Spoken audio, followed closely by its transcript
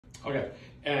Okay,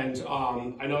 and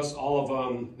I noticed all of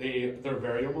them, they're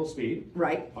variable speed.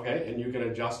 Right. Okay, and you can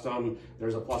adjust them.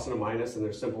 There's a plus and a minus, and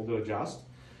they're simple to adjust.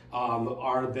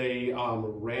 Are they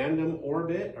random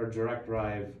orbit or direct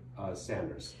drive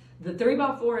Sanders? The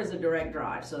 3x4 is a direct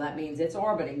drive, so that means it's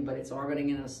orbiting, but it's orbiting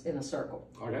in a circle.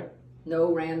 Okay.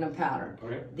 No random pattern.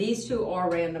 Okay. These two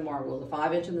are random orbitals. The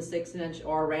 5-inch and the 6-inch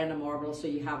are random orbitals, so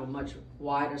you have a much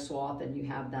wider swath and you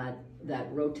have that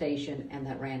rotation and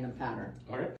that random pattern. Okay.